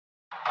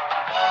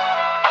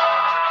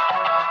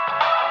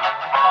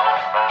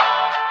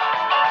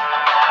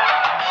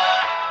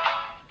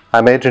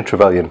I'm Adrian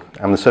Trevelyan.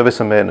 I'm the Service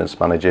and Maintenance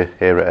Manager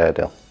here at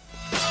Airedale.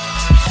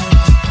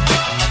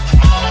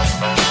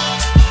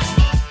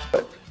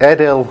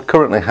 Airedale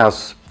currently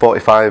has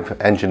 45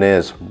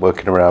 engineers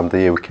working around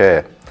the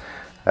UK.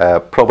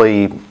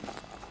 Probably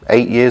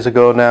 8 years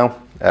ago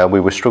now, we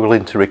were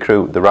struggling to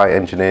recruit the right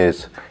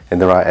engineers in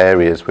the right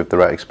areas with the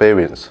right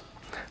experience.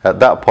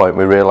 At that point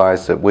we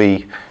realised that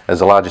we, as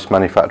the largest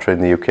manufacturer in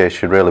the UK,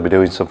 should really be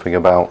doing something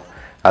about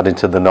adding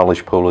to the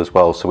knowledge pool as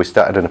well, so we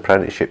started an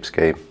apprenticeship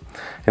scheme.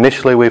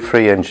 Initially we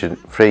had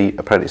three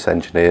apprentice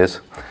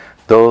engineers.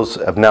 Those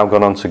have now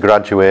gone on to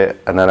graduate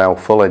and are now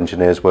full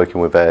engineers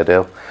working with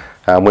Airedale.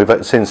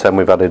 And since then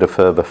we've added a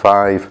further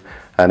 5,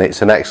 and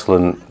it's an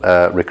excellent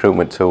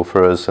recruitment tool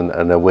for us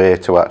and a way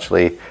to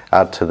actually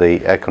add to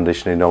the air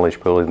conditioning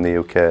knowledge pool in the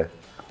UK.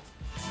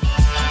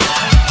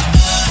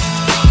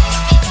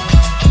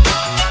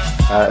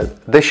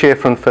 This year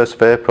from 1st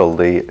of April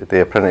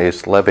the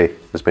apprentice levy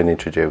has been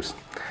introduced.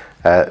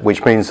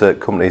 Which means that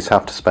companies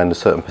have to spend a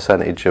certain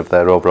percentage of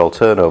their overall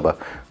turnover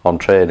on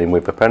training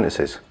with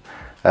apprentices.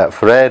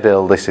 For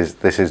Airedale this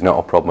is not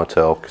a problem at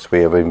all, because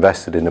we have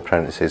invested in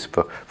apprentices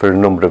for a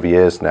number of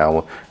years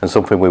now, and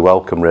something we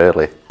welcome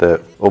really,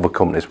 that other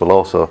companies will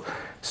also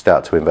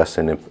start to invest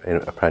in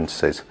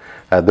apprentices.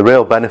 The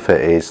real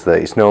benefit is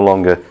that it's no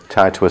longer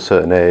tied to a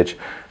certain age,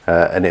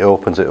 and it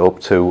opens it up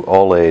to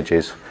all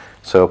ages,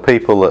 so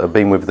people that have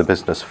been with the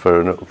business for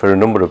a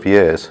number of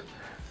years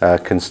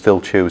can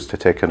still choose to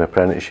take an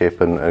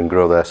apprenticeship and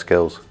grow their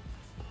skills.